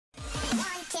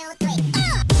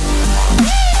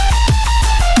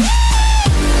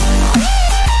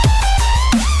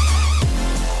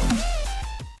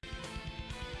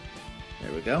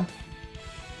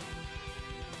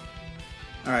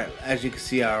as you can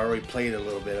see, I already played a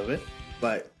little bit of it,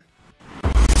 but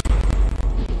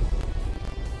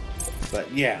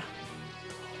yeah.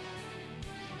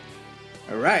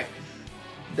 All right,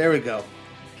 there we go.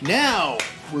 Now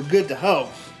we're good to go.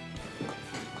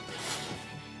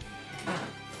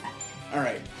 All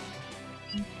right.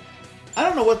 I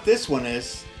don't know what this one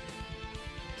is.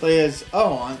 Play as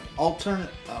on alternate.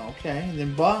 Oh, okay, and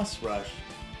then boss rush.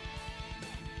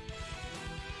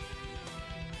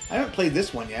 I haven't played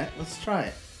this one yet. Let's try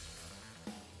it.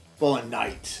 Fallen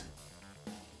Knight.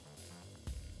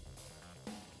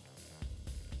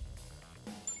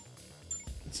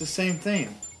 It's the same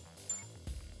thing.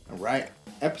 Alright.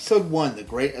 Episode 1, The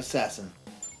Great Assassin.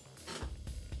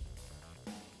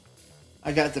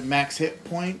 I got the max hit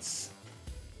points.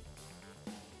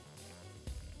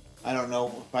 I don't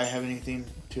know if I have anything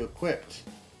to equip.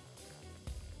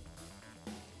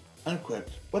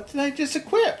 Unequipped. What did I just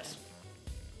equip?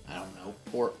 I don't know.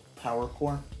 Power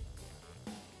core.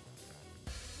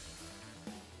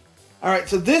 Alright,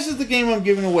 so this is the game I'm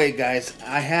giving away, guys.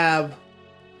 I have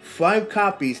 5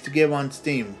 copies to give on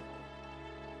Steam.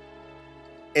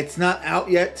 It's not out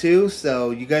yet, too,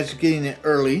 so you guys are getting it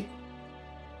early.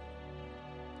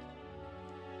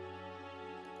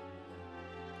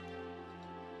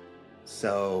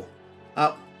 So,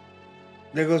 oh,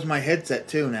 there goes my headset,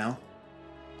 too, now.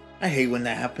 I hate when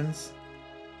that happens.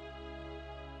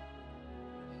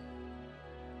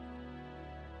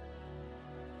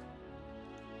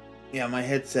 Yeah, my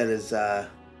headset is,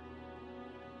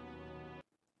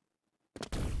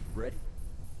 Ready?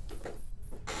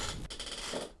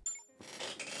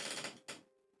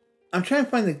 I'm trying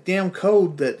to find the damn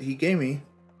code that he gave me.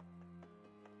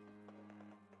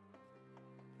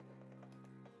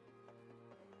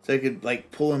 So I could,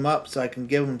 like, pull him up so I can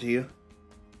give him to you.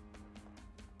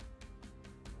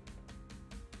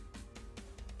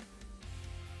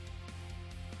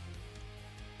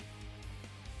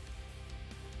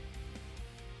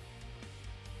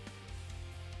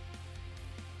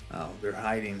 Oh, they're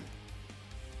hiding.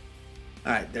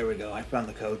 Alright, there we go. I found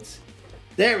the codes.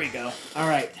 There we go.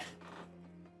 Alright.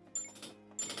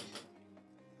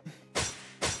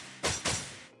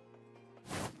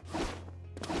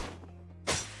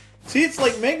 See, it's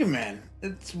like Mega Man.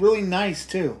 It's really nice,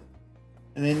 too.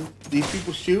 And then these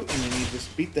people shoot, and then you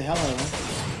just beat the hell out of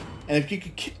them. And if you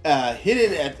could hit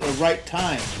it at the right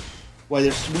time while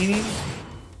they're swinging,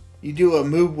 you do a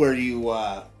move where you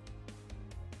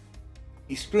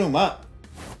screw them up.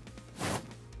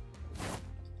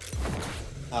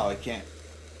 Oh, I can't.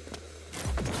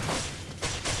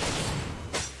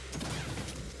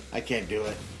 I can't do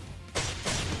it.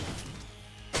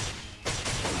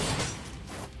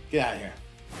 Get out of here.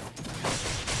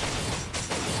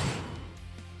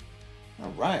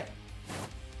 All right.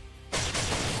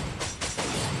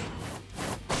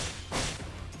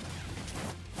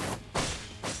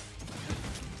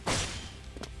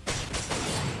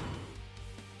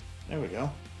 There we go.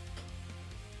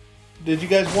 Did you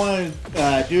guys want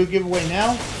to do a giveaway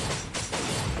now?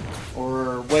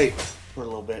 Or wait for a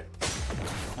little bit?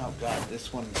 Oh god,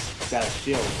 this one's got a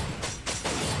shield.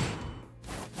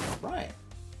 Right.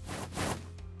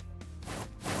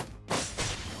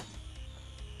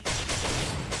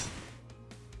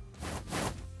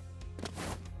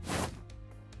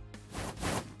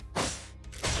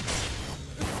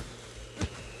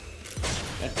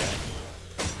 That died.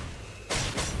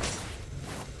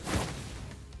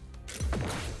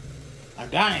 I'm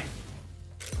dying.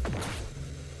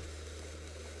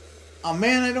 Oh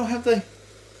man, I don't have the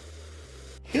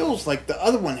heals like the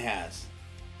other one has.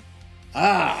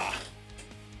 Ah,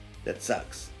 that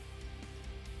sucks.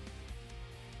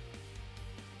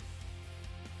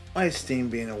 Why is Steam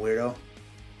being a weirdo?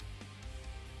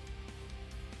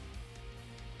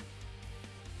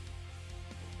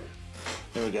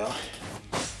 There we go.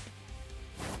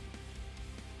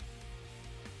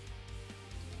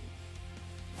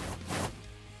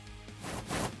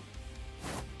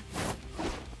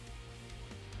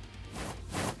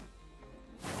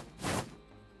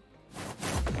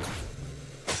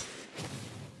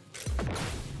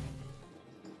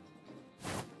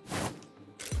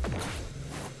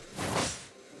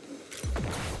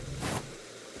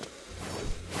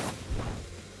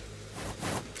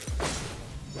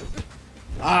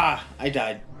 Ah, I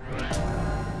died.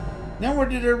 Now where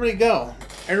did everybody go?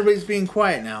 Everybody's being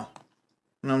quiet now.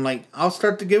 And I'm like, I'll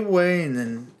start the giveaway, and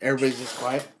then everybody's just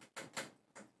quiet.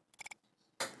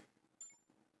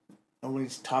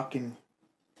 Nobody's talking.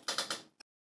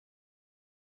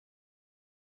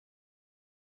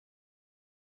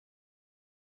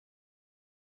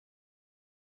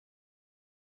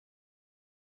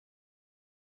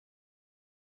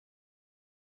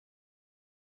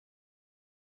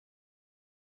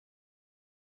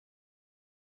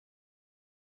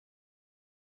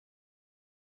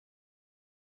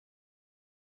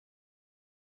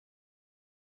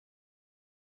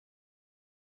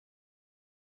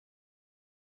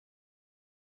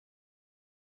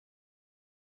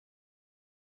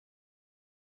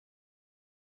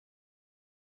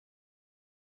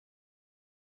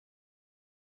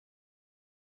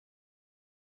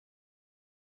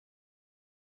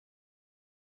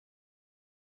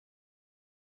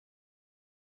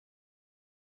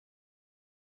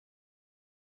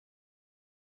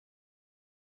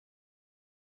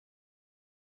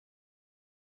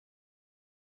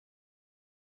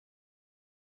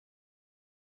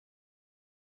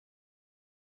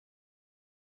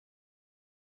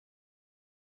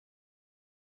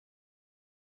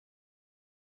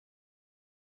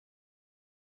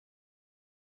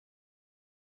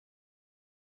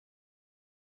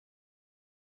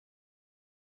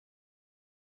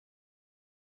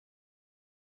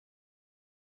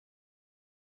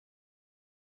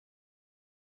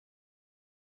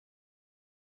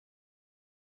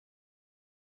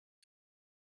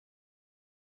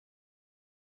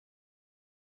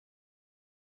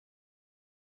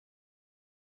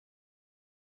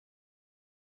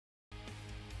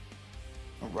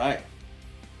 Alright.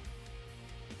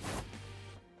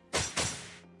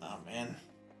 Oh, man.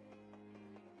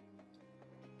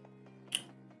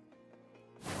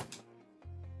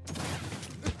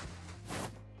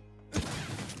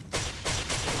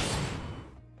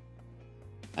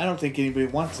 I don't think anybody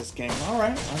wants this game.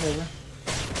 Alright, whatever.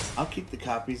 I'll keep the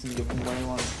copies and give them away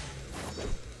one.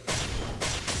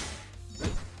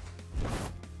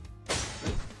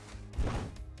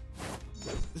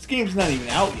 This game's not even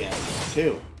out yet,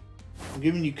 too. I'm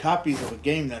giving you copies of a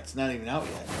game that's not even out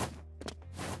yet.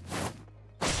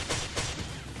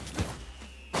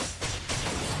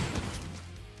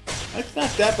 It's not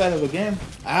that bad of a game.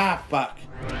 Ah, fuck.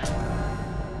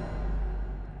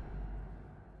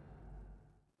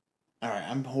 Alright,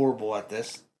 I'm horrible at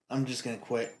this. I'm just gonna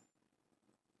quit.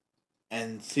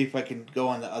 And see if I can go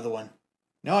on the other one.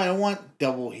 No, I don't want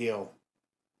double heal.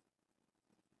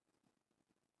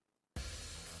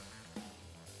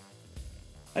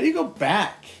 How do you go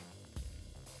back?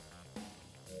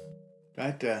 Do I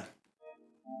have to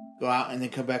go out and then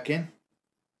come back in?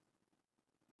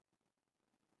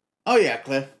 Oh yeah,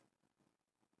 Cliff.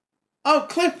 Oh,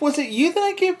 Cliff, was it you that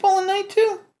I gave Fallen Knight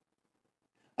to?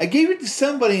 I gave it to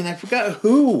somebody and I forgot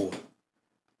who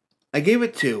I gave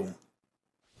it to.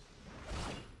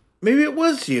 Maybe it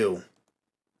was you.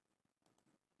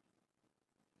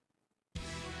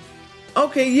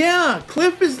 Okay, yeah,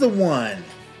 Cliff is the one.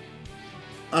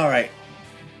 Alright.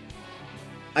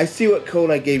 I see what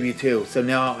code I gave you to, so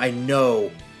now I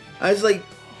know. I was like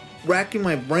racking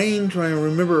my brain trying to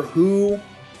remember who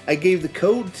I gave the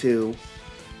code to.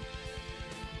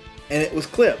 And it was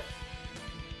Cliff.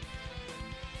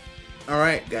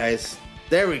 Alright, guys.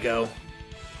 There we go.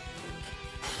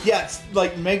 Yeah, it's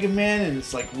like Mega Man and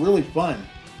it's like really fun.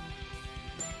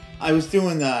 I was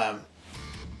doing that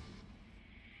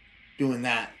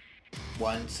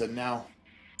one, so now.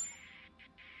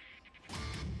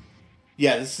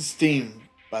 Yeah, this is Steam,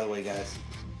 by the way, guys.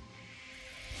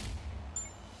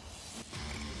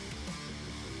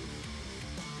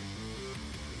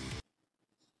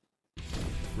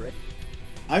 Ready.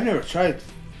 I've never tried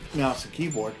mouse and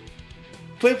keyboard.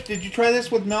 Cliff, did you try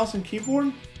this with mouse and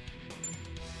keyboard?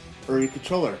 Or your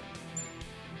controller?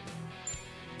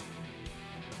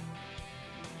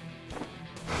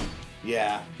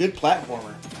 Yeah, good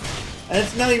platformer. And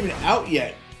it's not even out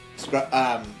yet,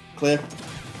 Cliff.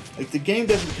 Like, the game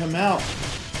doesn't come out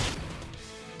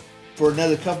for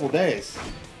another couple days.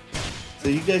 So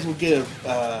you guys will get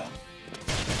a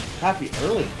copy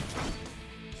early.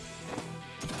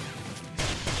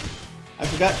 I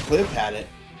forgot Cliff had it.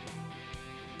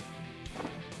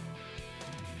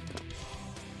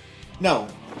 No,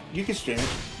 you can stream it.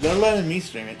 They're letting me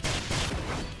stream it.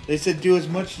 They said do as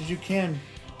much as you can.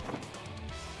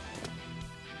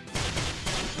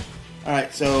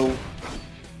 Alright, so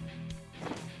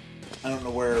I don't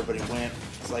know where everybody went.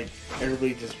 It's like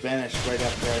everybody just vanished right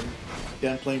after I'm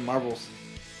done playing marbles.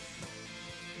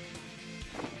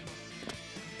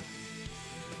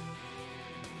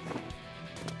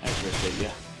 I appreciate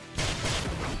you.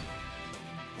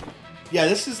 Yeah,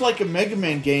 this is like a Mega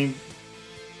Man game.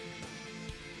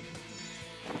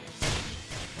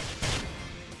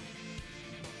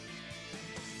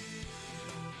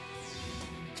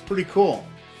 It's pretty cool.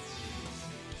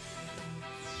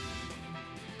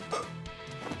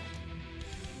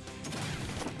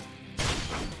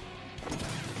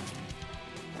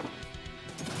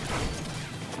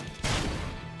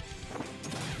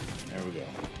 There we go.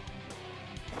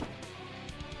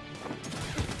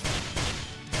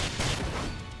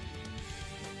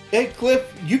 Hey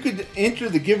Cliff, you could enter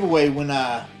the giveaway when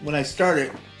I start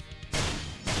it.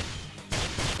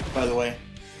 By the way,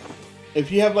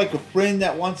 if you have like a friend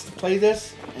that wants to play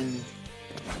this and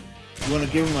you want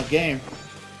to give them a game.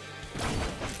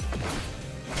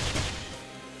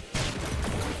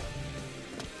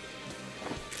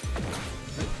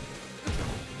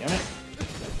 Damn it.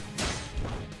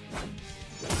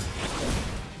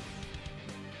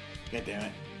 God damn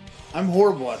it. I'm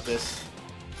horrible at this.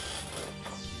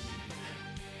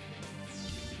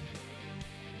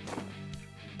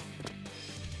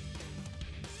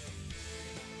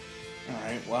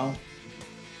 Alright, well.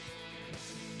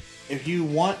 If you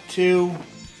want to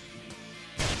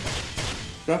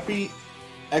Scruffy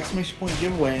exclamation point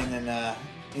giveaway and then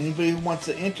anybody who wants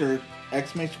to enter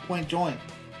exclamation point join.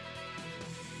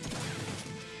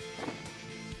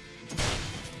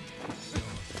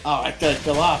 Oh, I thought it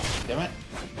fell off. Damn it.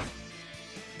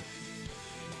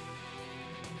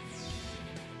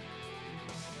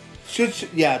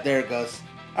 Yeah, there it goes.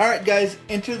 Alright guys,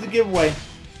 enter the giveaway.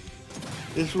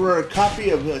 This were a copy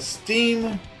of a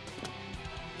Steam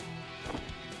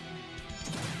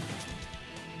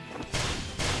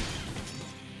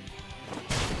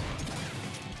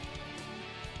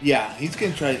Yeah, he's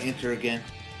gonna try to enter again.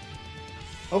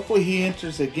 Hopefully he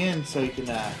enters again so he can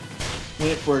win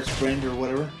it for his friend or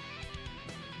whatever.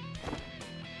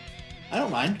 I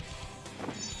don't mind.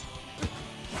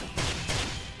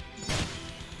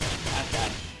 Ah,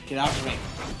 God. Get off of me.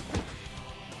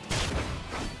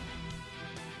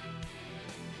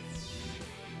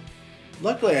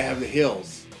 Luckily I have the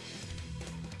hills.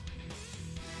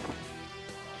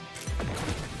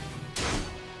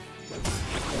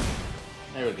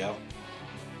 There we go.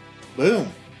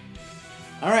 Boom.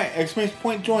 Alright, exclamation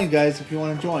point join, guys, if you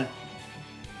want to join.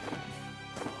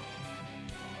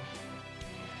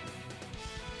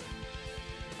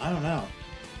 I don't know.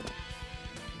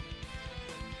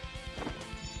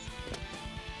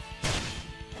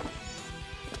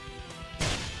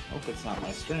 Hope it's not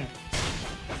my stream.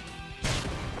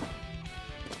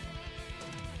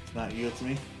 It's not you, it's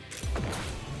me.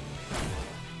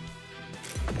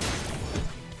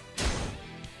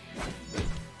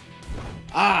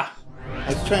 Ah!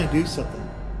 I was trying to do something.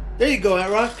 There you go,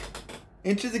 Atrock.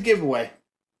 Enter the giveaway.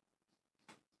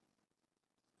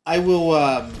 I will,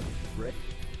 Ready.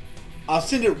 I'll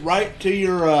send it right to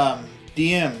your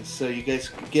DMs so you guys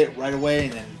can get it right away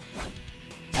and then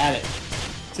add it.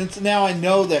 Since now I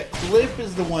know that Cliff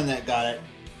is the one that got it,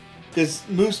 because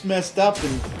Moose messed up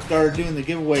and started doing the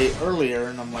giveaway earlier,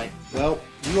 and I'm like, well,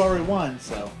 you already won,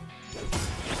 so.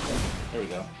 There we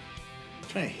go. I'm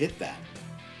trying to hit that.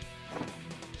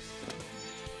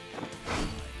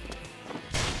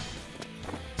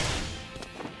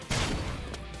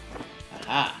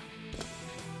 Aha.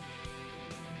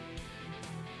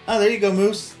 Oh, there you go,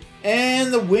 Moose.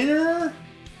 And the winner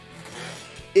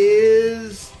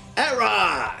is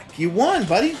Atrock. You won,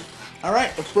 buddy. All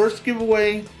right, the first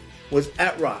giveaway was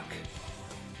Atrock.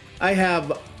 I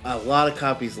have a lot of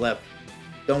copies left.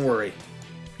 Don't worry.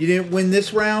 You didn't win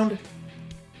this round.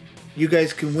 You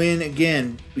guys can win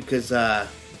again because I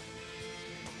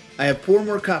have 4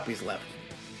 more copies left.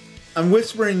 I'm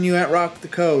whispering you Atrock the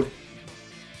code.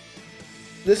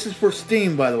 This is for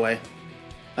Steam, by the way.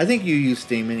 I think you use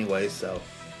Steam anyway, so.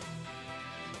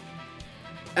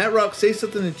 Atrock, say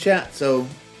something in chat so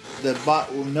the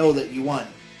bot will know that you won.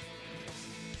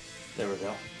 There we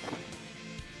go.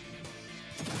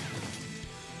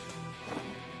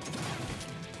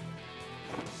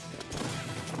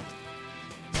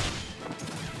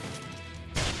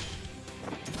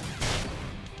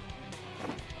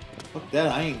 Fuck that,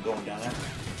 I ain't going down there.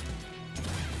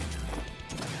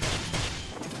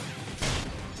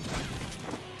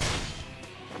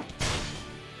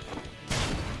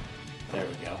 There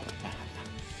we go.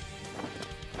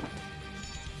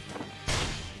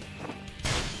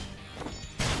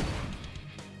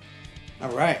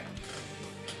 Alright.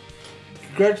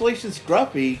 Congratulations,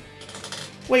 Scruffy.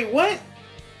 Wait, what?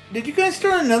 Did you guys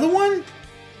start another one?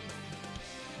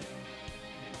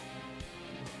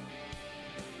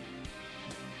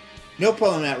 No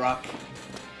problem, Atrock.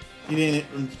 You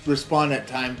didn't respond that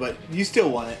time, but you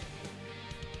still won it.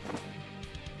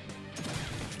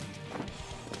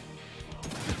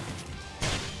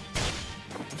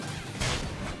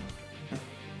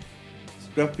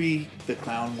 Scruffy the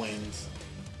Clown wins.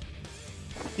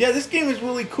 Yeah, this game is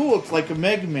really cool. It's like a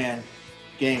Mega Man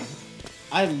game.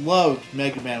 I loved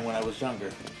Mega Man when I was younger.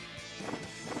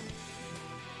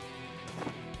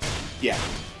 Yeah.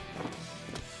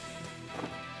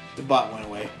 The bot went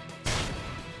away.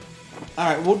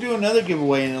 Alright, we'll do another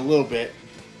giveaway in a little bit.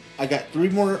 I got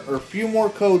a few more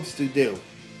codes to do.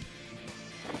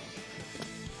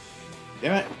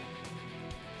 Damn it.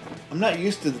 I'm not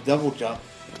used to the double jump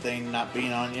thing not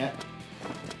being on yet.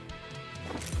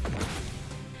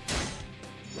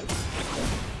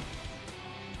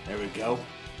 There we go.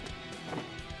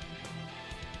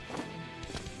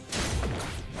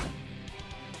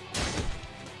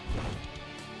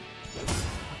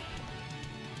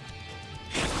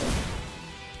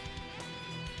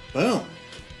 Boom.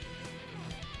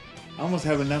 I almost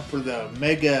have enough for the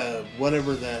mega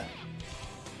whatever the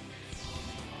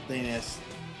thing is.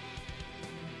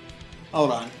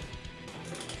 Hold on.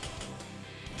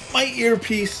 My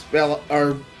earpiece fell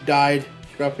or died,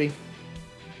 Scruffy.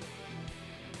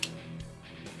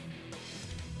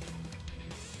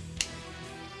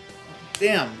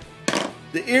 Damn.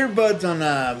 The earbuds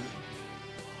on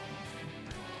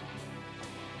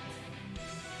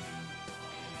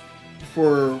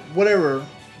for whatever.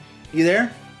 You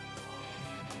there?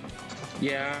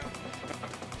 Yeah.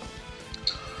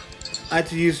 I had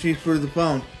to use these for the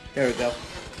phone. There we go.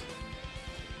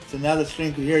 So now the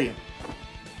stream can hear you.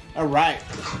 Alright.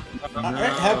 Alright,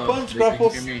 have fun,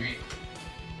 Scruffles.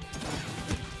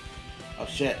 Oh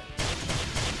shit.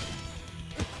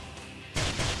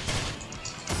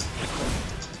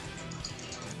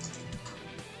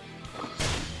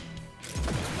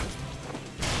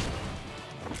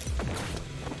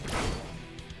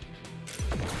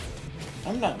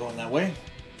 I'm not going that way.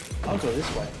 I'll go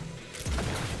this way.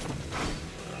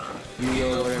 You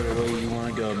go whatever way you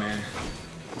want to go, man.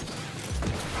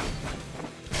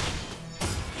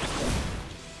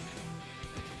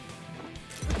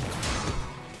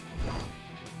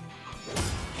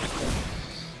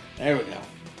 There we go.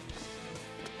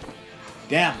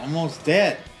 Damn, I'm almost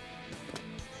dead.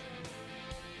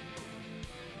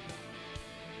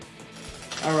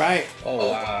 Alright. Oh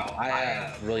wow, I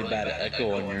have really bad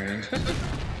echo on your end.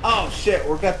 Oh shit,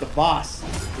 we got the boss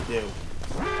to do.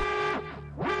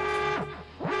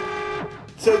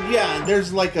 So yeah,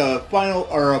 there's like a final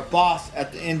or a boss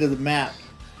at the end of the map.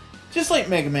 Just like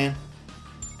Mega Man.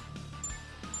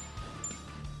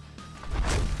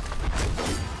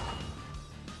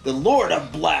 The Lord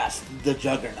of Blast, the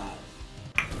Juggernaut.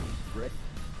 Ready.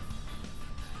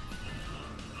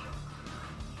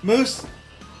 Moose,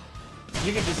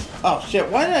 you can just... Oh shit,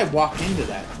 why did I walk into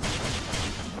that?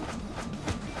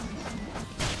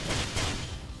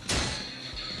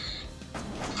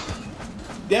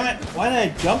 Damn it, why did I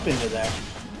jump into that?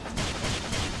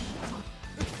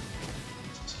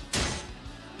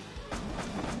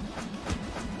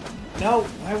 No,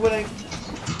 why would I...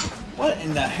 What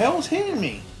in the hell's hitting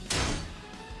me?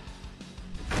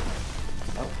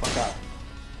 Oh, fuck out.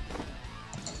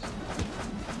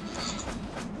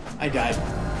 I died.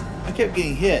 I kept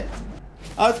getting hit.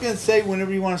 I was gonna say,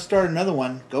 whenever you want to start another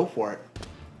one, go for it.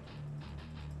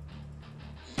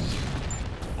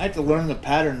 I have to learn the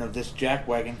pattern of this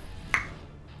jackwagon.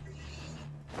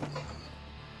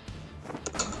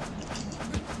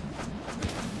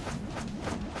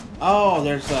 Oh,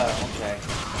 there's okay.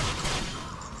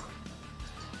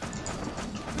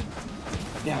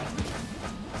 Yeah.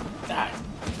 Die.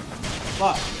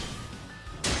 Fuck.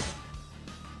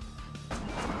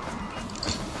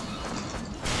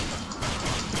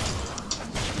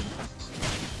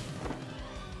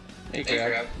 Hey,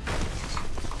 crab.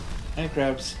 Hey,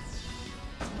 crabs.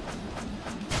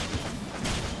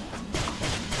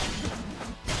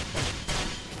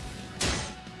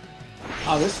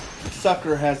 Oh, this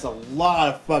sucker has a lot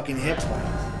of fucking hit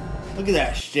points. Look at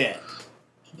that shit.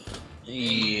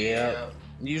 Yeah.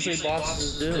 Usually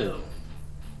bosses do.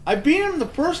 I beat him the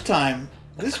first time.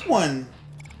 This one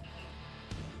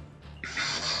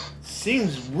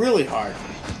seems really hard.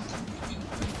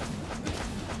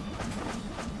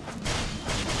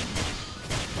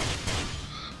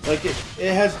 Like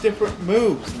it has different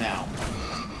moves now.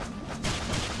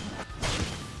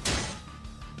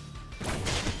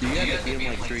 Do you have to beat him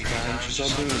like 3 times or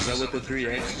something? Is that what the 3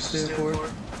 X's stand for?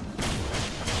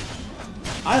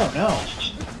 I don't know.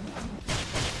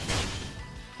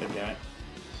 God damn it.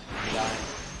 Die.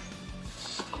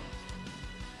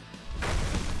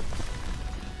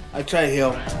 I try to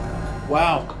heal.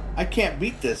 Wow, I can't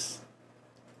beat this.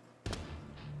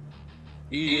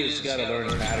 You just gotta learn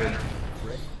the pattern.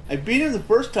 I beat him the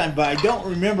first time, but I don't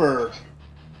remember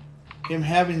him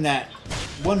having that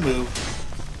one move.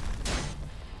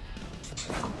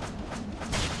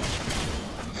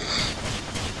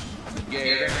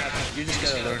 Yeah, you just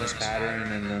gotta learn his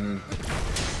pattern and then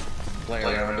play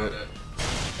around it.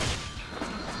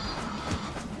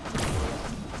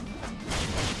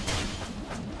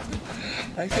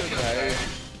 I could try.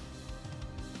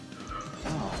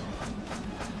 Oh.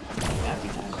 Happy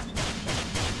time.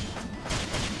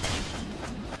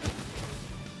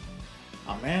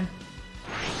 Oh man.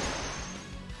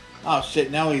 Oh shit,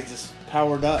 now he's just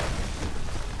powered up.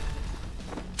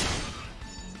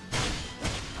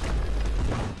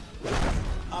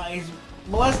 He's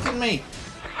molesting me.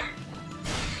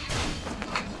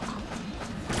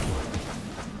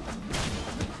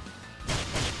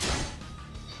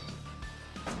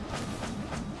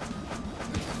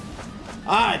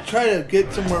 I try to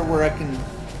get somewhere where I can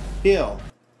heal.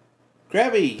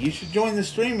 Krabby, you should join the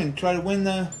stream and try to win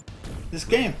this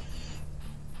game.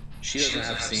 She doesn't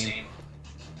have Steam.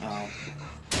 Oh.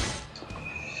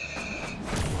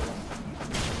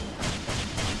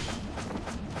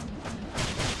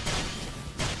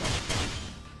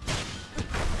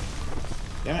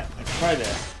 Damn it, I tried to...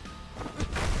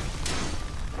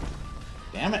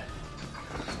 Damn it.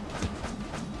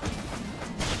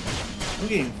 I'm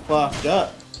getting fucked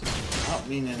up. I don't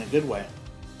mean in a good way.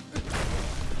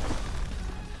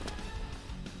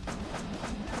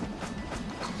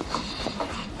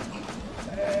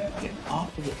 Get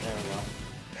off of it. There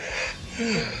we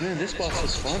go. Man, this boss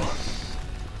is fun.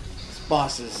 This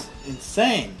boss is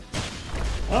insane.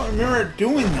 I don't remember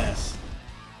doing this.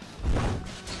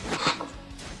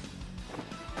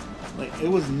 Like, it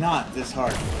was not this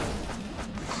hard.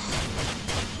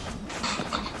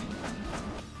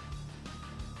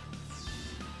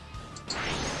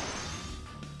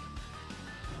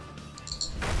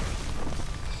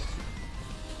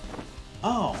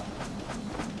 Oh.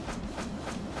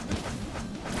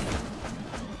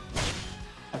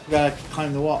 I forgot I could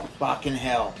climb the wall. Fucking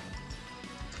hell.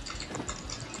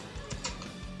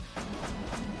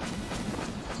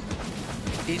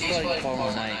 He's like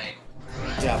Fallen Knight.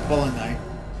 Yeah, Fallen Knight.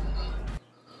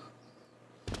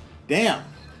 Damn.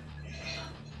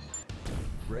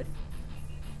 Ready?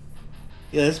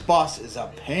 Yeah, this boss is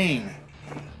a pain.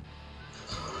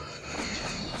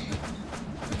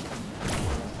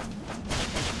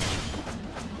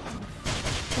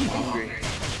 I'm hungry.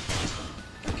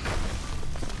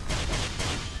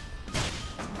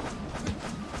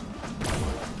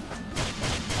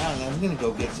 I don't know, I'm gonna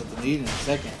go get something to eat in a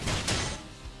second.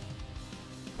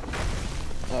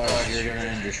 You're gonna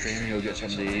end your stream, you'll get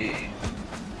something to eat.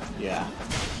 Yeah.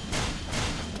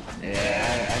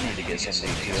 Yeah, I need to get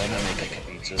something to eat too. I'm gonna make a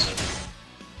couple pizzas.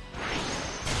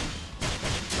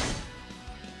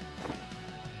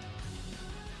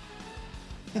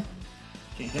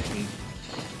 Can't hit me.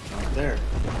 Right there.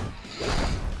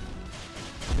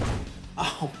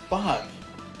 Oh, fuck.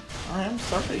 Alright, I'm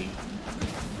sorry.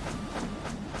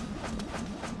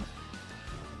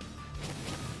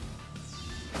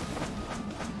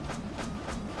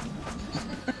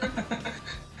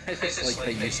 I just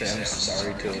like that you say I'm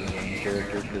sorry to a game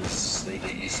character because they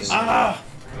hit you so Ah!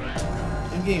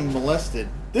 I'm getting molested.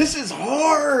 This is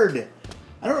hard!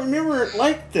 I don't remember it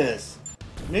like this.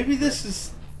 Maybe this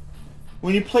is...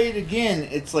 When you play it again,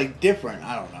 it's like different.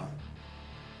 I don't know.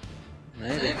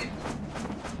 Maybe.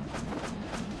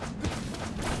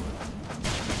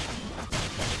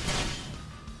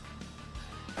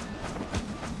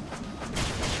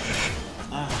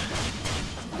 Ah.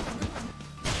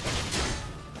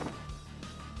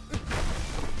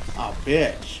 Oh,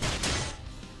 bitch.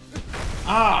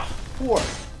 Ah, poor.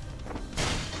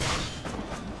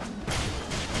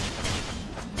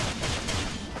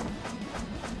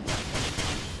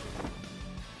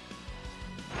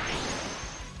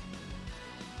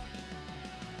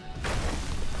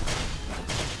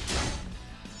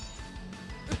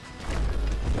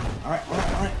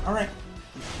 Alright.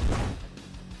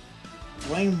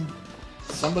 Blame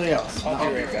somebody else. I'll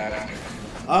be right back.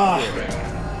 Ah.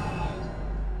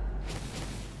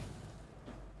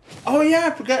 Oh yeah,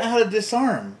 I forgot how to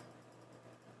disarm.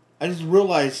 I just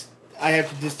realized I have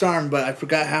to disarm, but I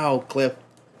forgot how, Cliff.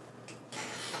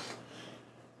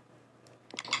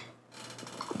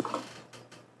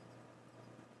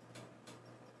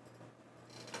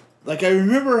 Like, I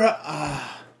remember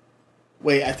how...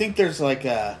 wait, I think there's like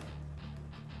a...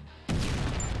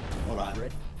 Hold on.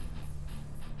 Ready?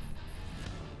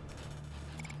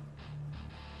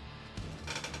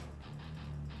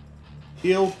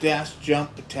 Heal, dash,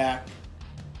 jump, attack.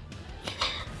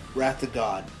 Wrath of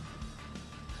God.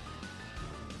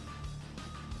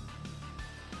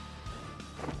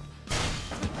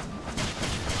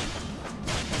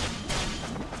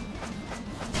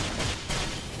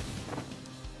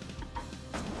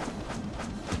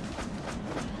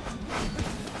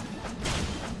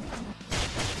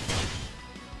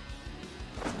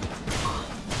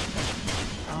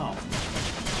 Oh.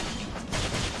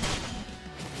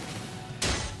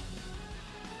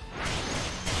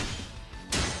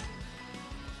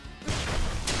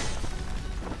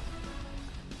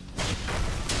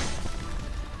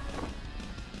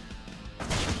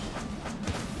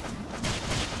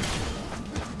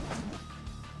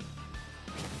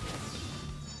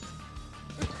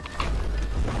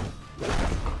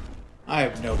 I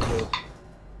have no clue.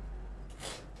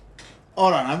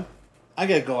 Hold on, I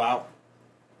gotta go out.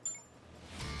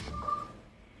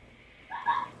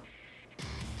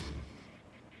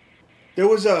 There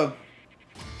was a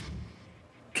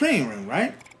training room,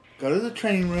 right? Go to the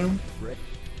training room. Ready?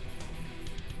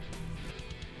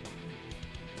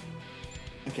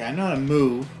 Okay, I know how to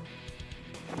move.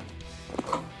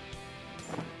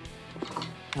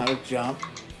 How to jump.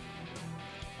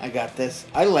 I got this.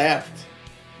 I left.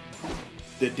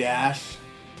 The dash.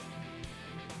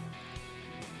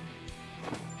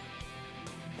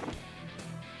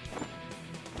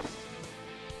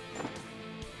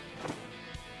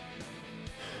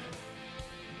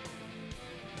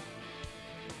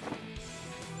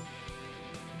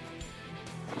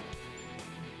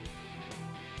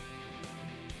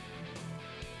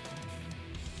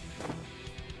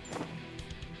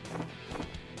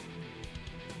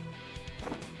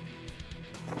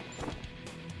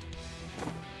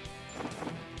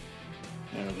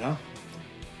 There we go.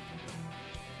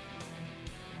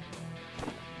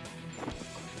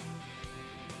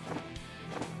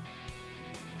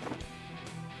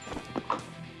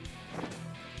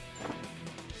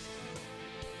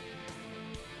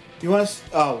 You want to...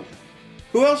 Oh.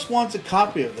 Who else wants a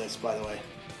copy of this, by the way?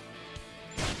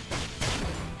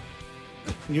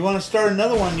 If you want to start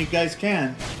another one, you guys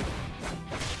can.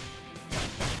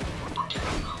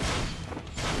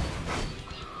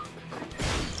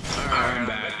 Alright, I'm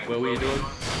back. What were you doing?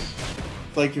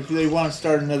 Like if they want to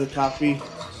start another copy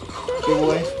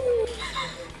giveaway.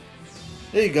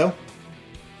 There you go.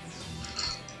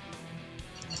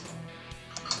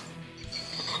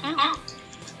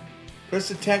 Press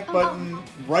the attack button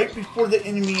right before the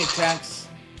enemy attacks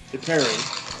the parry.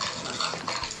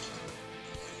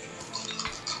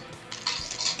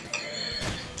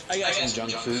 I got some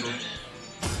junk food.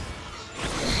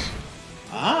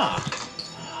 Ah.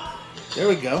 There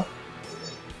we go.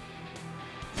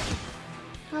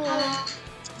 Hello.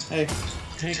 Hey,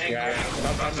 Hey, guys.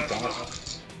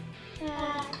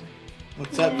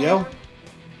 what's up, yo?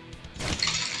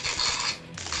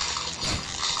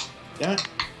 Damn it.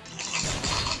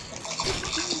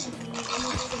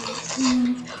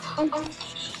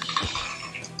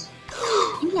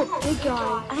 You're a big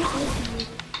guy. I don't like you.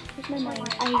 Where's my mind?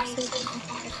 I said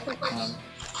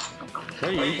What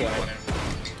are you playing?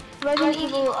 Resident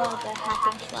Evil, the hack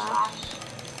and slash.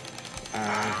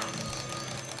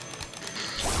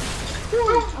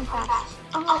 I'm fast.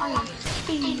 Oh, I am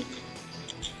speed.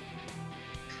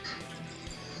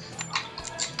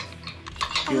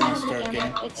 You want to start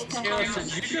again? It's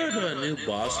Did you go to a new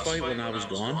boss fight when I was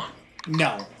gone?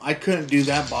 No, I couldn't do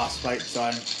that boss fight, so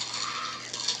I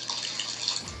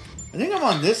think I'm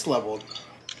on this level.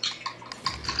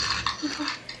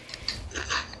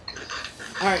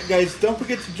 Alright guys, don't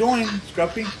forget to join,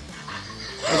 Scruffy.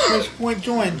 !point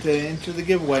join to enter the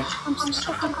giveaway. I'm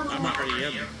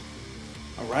already in.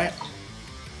 Alright.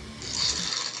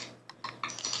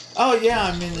 Oh yeah,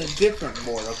 I'm in a different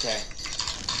board, okay.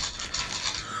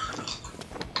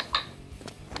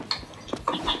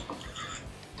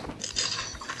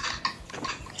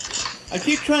 I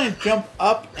keep trying to jump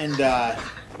up and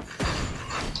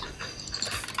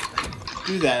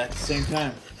do that at the same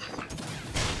time.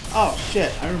 Oh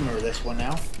shit, I remember this one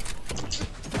now.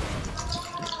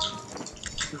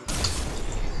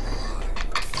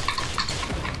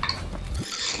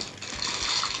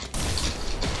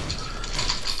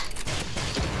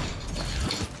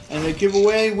 And the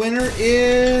giveaway winner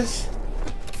is...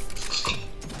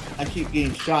 I keep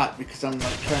getting shot because I'm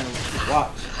like trying to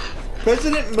watch.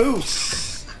 President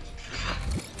Moose.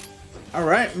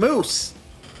 Alright, Moose.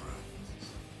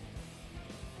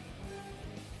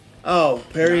 Oh,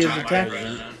 parry is attack.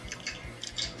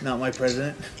 Not my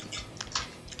president.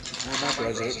 Not my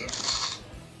president.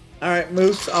 Alright,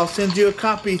 Moose, I'll send you a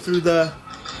copy through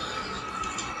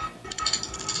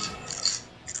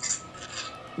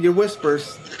your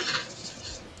whispers.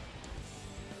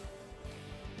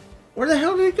 Where the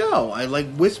hell did it go? I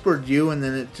like whispered you and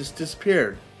then it just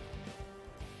disappeared.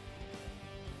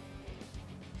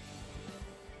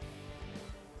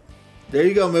 There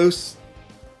you go, Moose.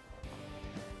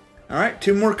 Alright,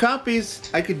 2 more copies.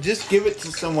 I could just give it to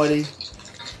somebody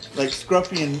like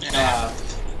Scruffy and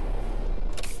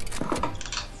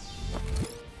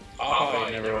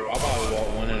I'll probably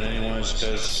won't win it anyways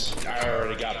because I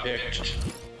already got picked.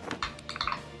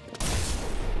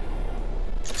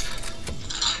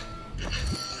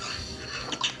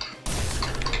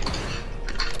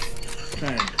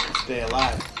 trying to stay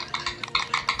alive.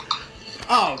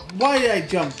 Oh, why did I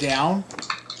jump down?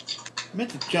 I meant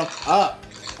to jump up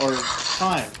or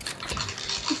climb.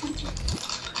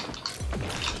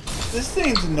 This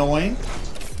thing's annoying.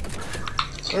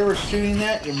 Whoever's shooting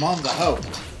that, your mom's a hoe.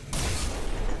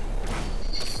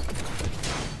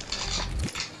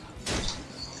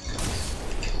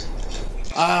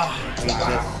 Ah,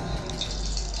 got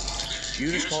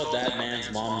You just called that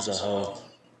man's mom's a hoe.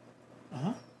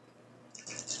 Uh-huh.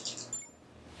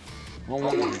 No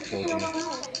wonder he killed you.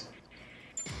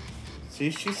 See,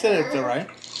 she said it's alright.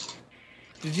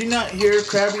 Did you not hear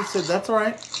Krabby said that's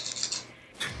alright?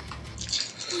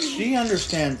 She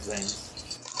understands things.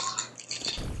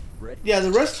 Yeah,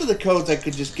 the rest of the codes I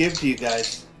could just give to you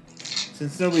guys.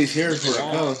 Since nobody's here for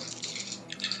a code.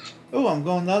 Oh, I'm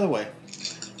going the other way.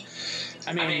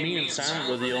 I mean, me and Silent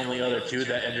were the only other 2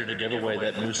 that entered a giveaway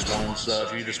that Moose won, so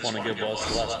if you just want to give us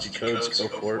the last 2 codes, go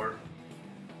for it.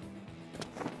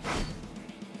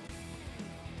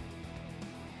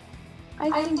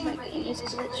 I think my game is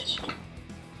glitched. I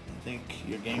think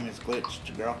your game is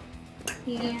glitched, girl.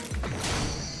 Yeah.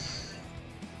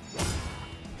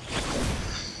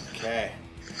 Okay.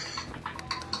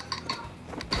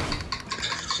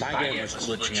 My game was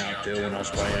glitching out too when I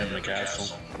was playing in the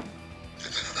castle.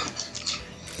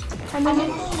 I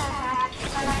mean,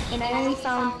 and I only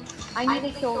found I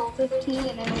need to kill 15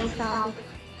 and I only found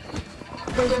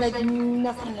there's like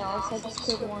nothing else. I just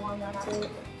killed one and that's it.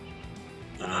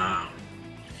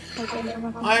 Like, I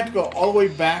don't know I have to go all the way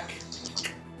back.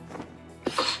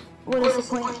 what is the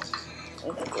point?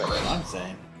 That's what I'm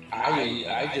saying.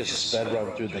 I just sped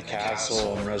run through the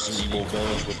castle and Resident Evil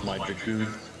Village with my Dragoon.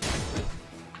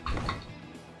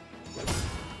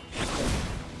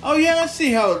 Oh yeah, I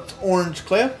see how it's Orange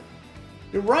Cliff.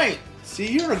 You're right.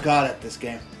 See, you're a god at this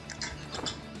game.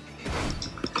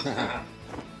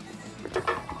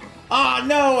 Ah,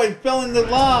 no, I fell in the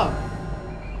lava.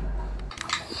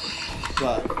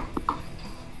 But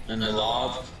And the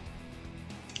lava.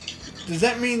 does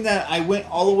that mean that I went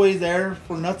all the way there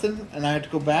for nothing and I had to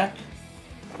go back?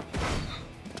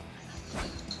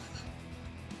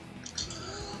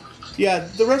 Yeah,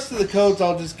 the rest of the codes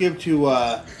I'll just give to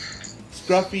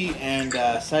Scruffy and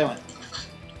Silent.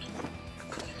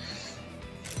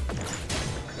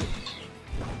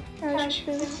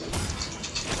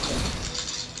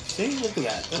 See, look at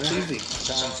that. That's easy.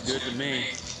 Sounds good to me.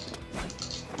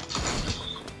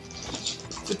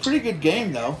 It's a pretty good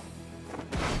game, though.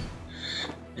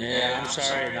 Yeah, I'm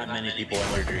sorry not many people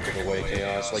entered your giveaway,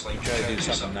 Chaos. Like, you try to do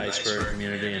something nice for our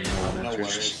community and no one No enters.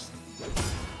 worries.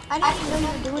 I didn't know you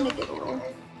were doing a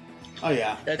giveaway. Oh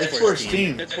yeah, That's it's for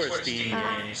Steam. It's for Steam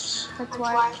games. That's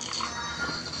why.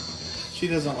 She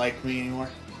doesn't like me anymore.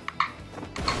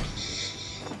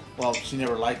 Well, she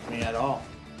never liked me at all.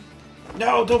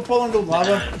 No, don't fall into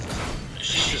lava.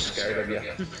 She's just scared of you.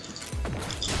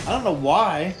 I don't know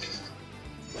why.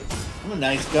 I'm a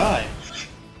nice guy.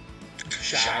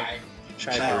 Shy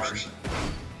Shy. person.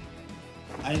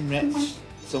 I met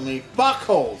so many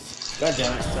fuckholes. God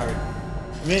damn it, sorry.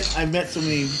 I met so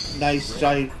many nice,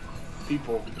 shy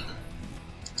people.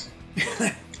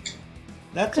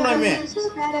 That's what I meant. This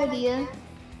is a bad idea.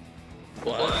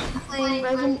 What? Playing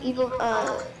Resident Evil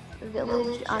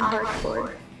Village on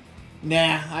hardcore.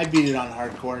 Nah, I beat it on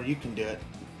hardcore. You can do it.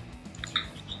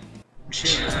 She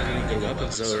doesn't have any good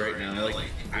weapons though right now. Like,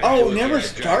 Oh, never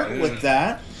start with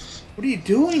that. What are you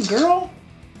doing, girl?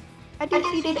 I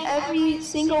defeated every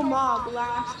single mob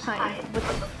last time with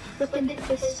a flippin'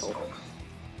 pistol.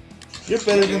 You're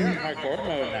better You're in than hardcore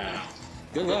mode now.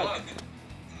 Good luck.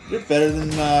 you're better than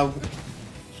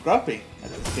Scruffy at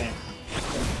this game.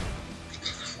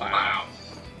 Wow.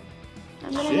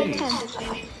 I'm gonna Jeez. hit 10 this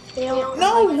time. Fail.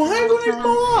 No, why would I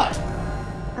not?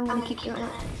 I'm gonna keep doing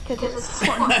it because it's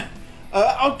fun.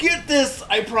 I'll get this,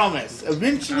 I promise.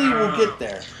 Eventually we'll get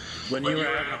there. When you were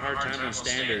having a hard time on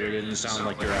standard, it didn't sound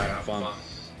like you were having fun.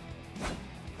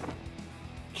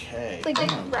 Okay. It's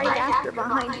like right after,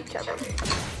 behind each other.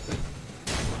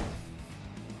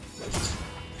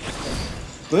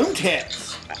 Boom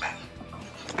tits.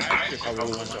 I actually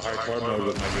probably went to hardcore mode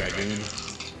with my Dragoon.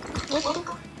 What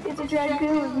the? It's a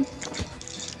dragoon.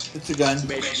 It's a gun.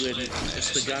 Basically,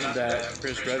 it's the gun that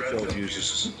Chris Redfield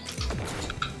uses.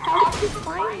 How did you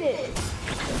find it?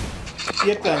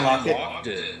 You have to unlock it. Unlocked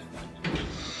it.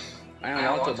 I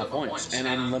unlocked it with my points and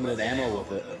unlimited ammo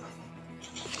with it.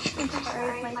 I'm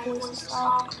sorry, my voice is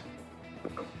soft.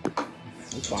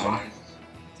 It's fine.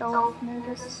 So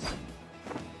nervous.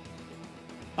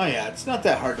 Oh yeah, it's not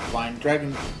that hard to find.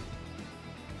 Dragon.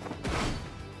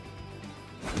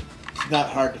 It's not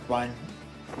hard to find.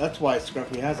 That's why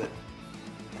Scruffy has it.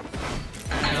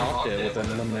 I unlocked it with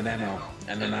unlimited ammo,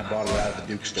 and then I bought it out of the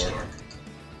Duke store.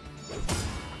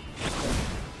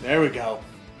 There we go.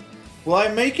 Will I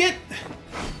make it?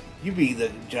 You be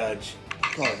the judge.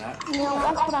 Probably not. You know,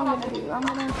 that's what I'm gonna do. I'm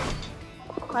gonna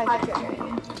buy the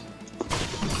dragoon.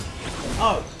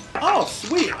 Oh,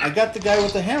 sweet. I got the guy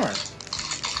with the hammer.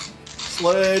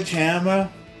 Sledgehammer.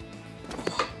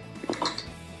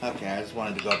 Okay, I just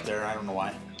wanted to go up there. I don't know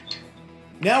why.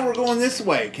 Now we're going this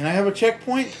way. Can I have a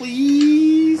checkpoint,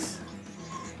 please?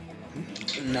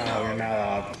 No, you're not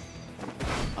allowed.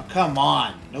 Oh, come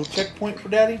on. No checkpoint for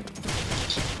Daddy?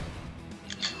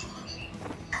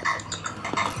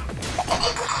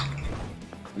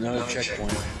 No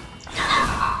checkpoint.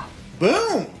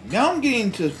 Boom! Now I'm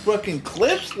getting to fucking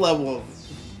Cliff's level of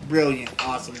brilliant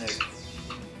awesomeness.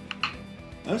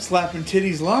 I'm slapping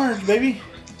titties large, baby.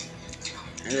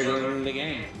 And you're learning the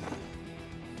game.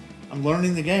 I'm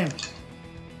learning the game.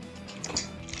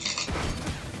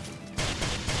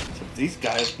 These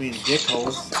guys being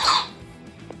dickholes.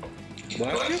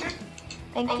 What?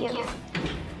 Thank you.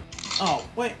 Oh,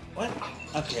 wait, what?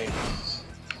 Okay.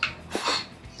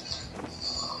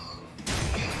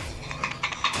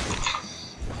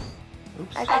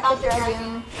 Oops. I got the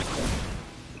dragoon.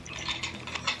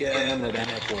 Get unlimited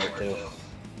ammo for it too.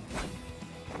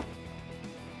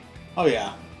 Oh,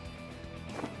 yeah.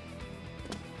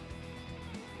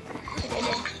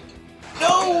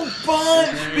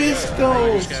 There you go. You just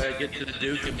Biscos! gotta get to the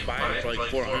Duke and buy it for like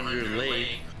 400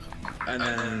 late, and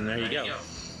then there you go.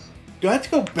 Do I have to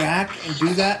go back and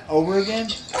do that over again?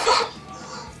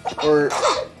 Or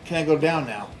can I go down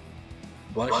now?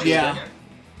 What? Yeah.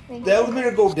 The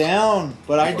elevator go down,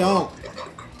 but I don't.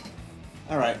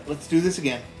 Alright, let's do this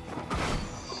again.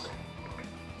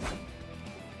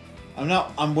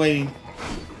 I'm waiting.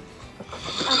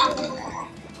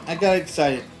 I got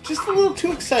excited. Just a little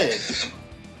too excited.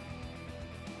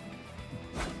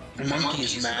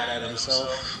 Monkey's mad at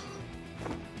himself.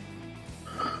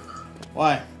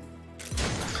 Why?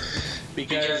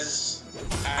 Because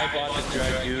I bought the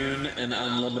Dragoon and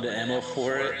unlimited ammo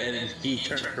for it, and he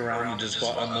turned around and just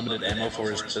bought unlimited ammo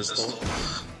for his pistol.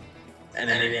 And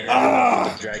then he didn't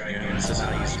have the Dragoon, so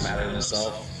now he's mad at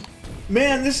himself.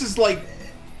 Man, this is like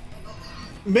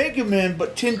Mega Man,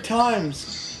 but 10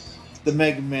 times the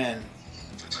Mega Man.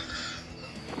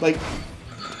 Like,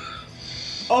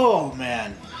 oh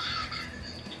man.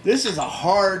 This is a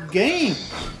hard game.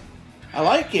 I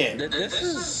like it. This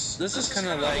is kind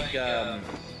of like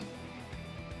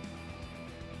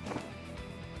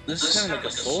this is kind of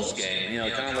like a Souls game, you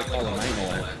know, kind of like Hollow Knight in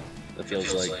a way. It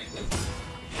feels like.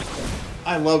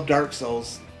 I love Dark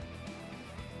Souls.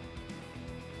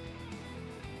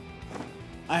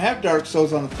 I have Dark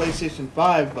Souls on the PlayStation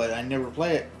 5, but I never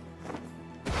play it.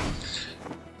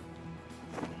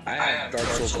 I have Dark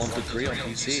Souls 1 through 3 on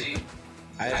PC.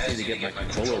 I just need to get my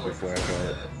controller before I play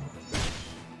it.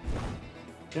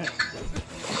 Yeah.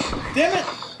 Damn it!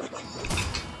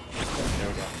 There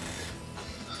we go.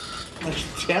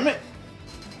 Like, damn it!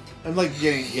 I'm like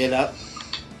getting hit up.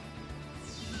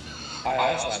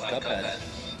 I also have Cuphead.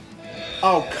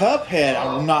 Oh, Cuphead,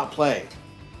 I will not play.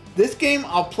 This game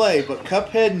I'll play, but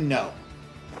Cuphead, no.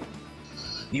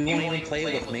 You won't even play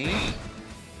it with me?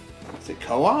 Is it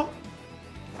co-op?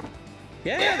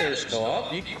 Yeah, there's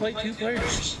co-op. You can play 2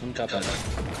 players in Cuphead.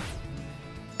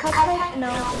 Cuphead?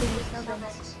 No, please, no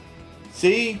thanks.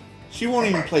 See? She won't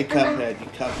even play Cuphead, you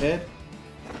Cuphead.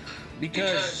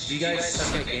 Because you guys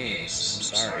suck at games.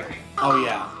 I'm sorry. Oh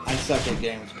yeah, I suck at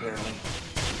games apparently.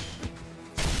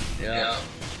 Yeah.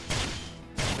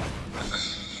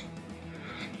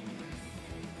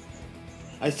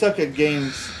 I suck at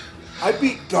games. I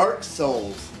beat Dark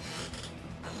Souls.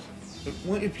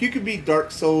 If you could beat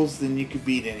Dark Souls, then you could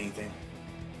beat anything.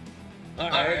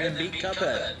 Alright, then beat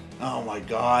Cuphead. Oh my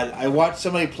god, I watched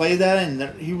somebody play that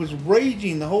and he was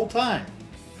raging the whole time.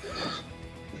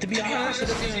 To be honest, it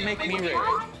doesn't even make me rage.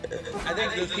 I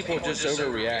think those people just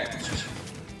overreact.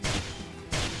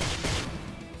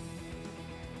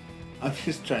 I'm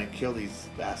just trying to kill these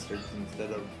bastards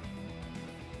instead of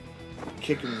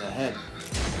kick them in the head.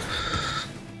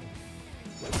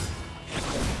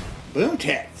 Boom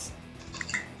tits!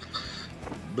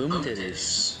 Boom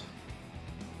titties.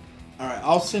 Alright,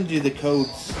 I'll send you the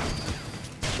codes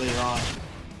later on.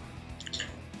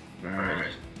 Alright.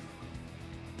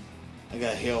 I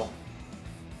got a heal.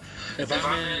 If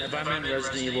I'm in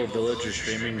Resident Evil Village or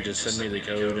streaming, just send me the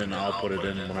code and I'll put it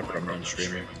in whenever I'm done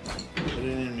streaming. Put it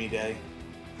in me, Daddy.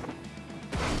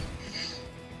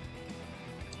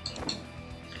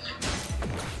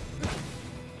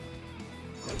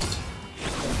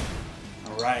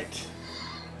 Alright.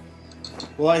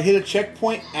 Will I hit a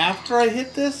checkpoint after I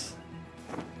hit this?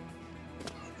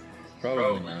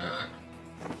 Probably not.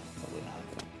 Probably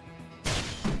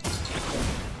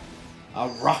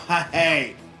not.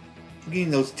 Alright! I'm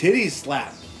getting those titties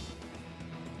slapped.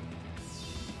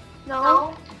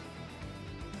 No?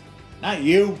 Not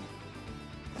you.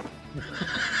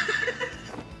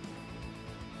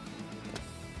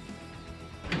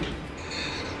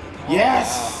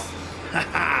 Yes!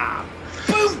 Haha!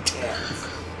 Boom tits!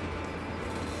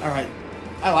 Alright.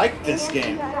 I like this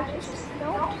game.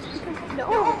 No.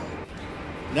 No.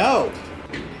 No!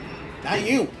 Not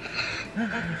you!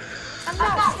 I'm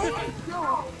not saying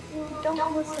no. You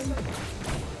don't listen.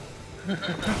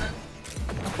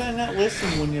 How can I not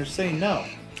listen when you're saying no?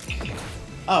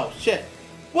 Oh, shit.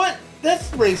 What? That's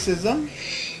racism.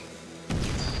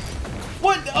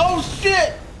 What? Oh,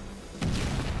 shit!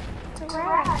 It's a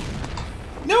rat.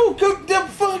 No, go the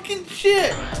fucking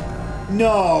shit!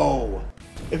 No!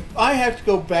 If I have to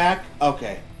go back...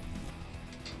 Okay.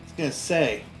 I was gonna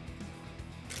say...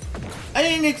 I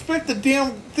didn't expect the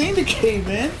damn thing to cave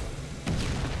in!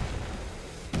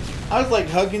 I was like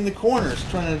hugging the corners,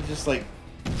 trying to just like...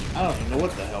 I don't even know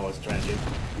what the hell I was trying to do.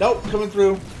 Nope, coming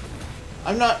through.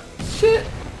 I'm not... Shit!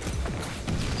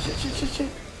 Shit, shit, shit, shit.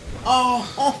 Oh!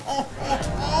 Oh!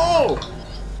 Oh!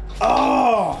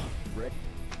 Oh! Oh.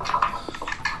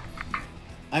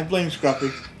 I blame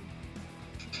Scruffy.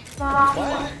 Mom.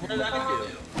 What? What did I do?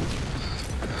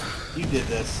 You did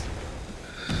this.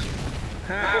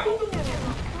 How?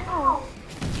 Oh,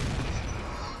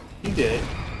 You did it.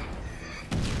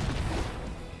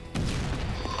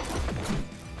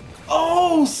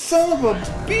 Oh, son of a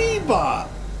bebop!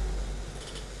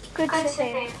 good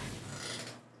save.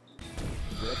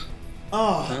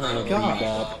 Oh, Oh, God.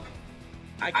 Bebop.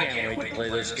 I can't wait to play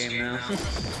this game now.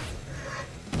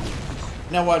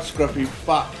 Now watch, Scruffy.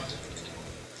 Fuck.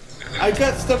 I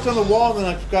got stuck on the wall and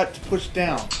I forgot to push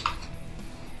down.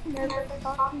 Never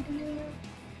talking to you.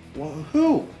 Well,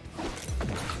 who?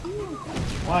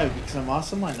 Why? Because I'm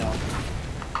awesome? I know.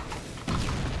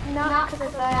 Not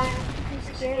because I'm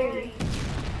too scary.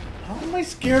 How am I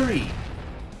scary?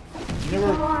 Never.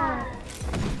 Come on.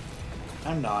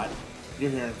 I'm not.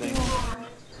 You're hearing things.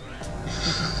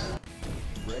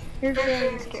 You're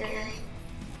very scary.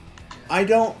 I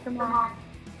don't. Come on.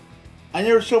 I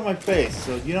never show my face,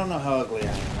 so you don't know how ugly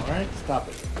I am, alright? Stop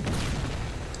it.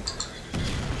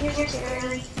 You're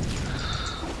scary.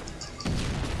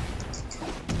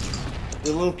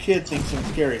 The little kid thinks I'm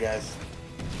scary, guys.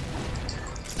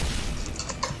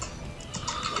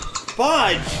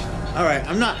 Fudge! Alright,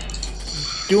 I'm not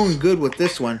doing good with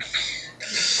this one.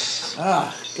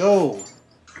 Ah, go.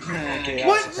 Okay,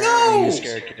 What? apparently No! You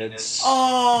scare kids.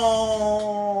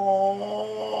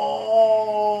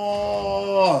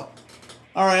 Oh!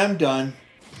 Alright, I'm done.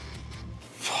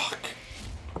 Fuck.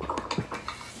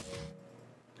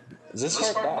 Is this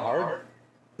part that hard?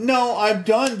 No, I'm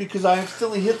done because I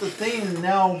accidentally hit the thing and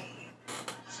now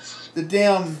the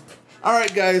damn...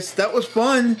 Alright guys, that was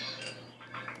fun.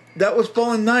 That was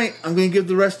Fallen Knight. I'm going to give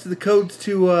the rest of the codes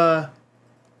to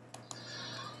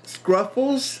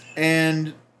Scruffles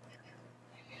and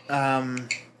Silent.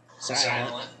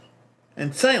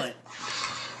 Silent.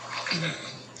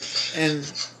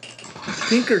 And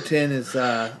Pinkerton is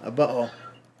a butthole.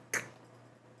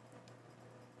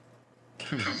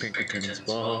 Pinkerton's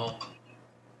ball.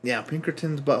 Yeah,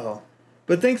 Pinkerton's butthole.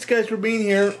 But thanks guys for being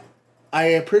here. I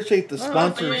appreciate the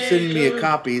sponsor sending me a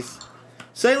copies.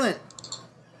 Silent.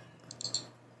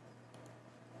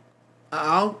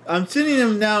 I'm sending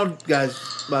them now,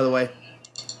 guys. By the way.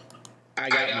 I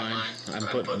got mine. I'm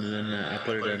putting it in. I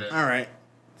put it in. All right,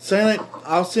 Silent.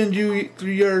 I'll send you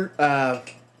through your.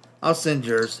 I'll send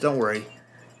yours. Don't worry.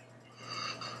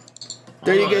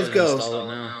 There you guys go. Install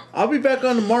it now. I'll be back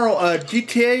on tomorrow.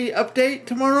 GTA update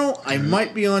tomorrow. I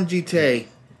might be on GTA.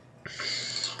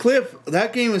 Cliff,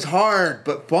 that game is hard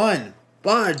but fun.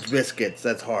 Fudge biscuits.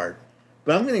 That's hard.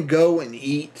 But I'm gonna go and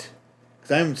eat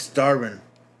because I'm starving.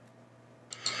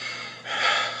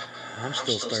 I'm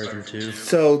still starving too.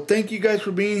 So thank you guys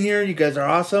for being here. You guys are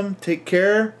awesome. Take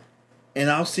care, and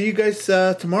I'll see you guys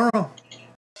tomorrow.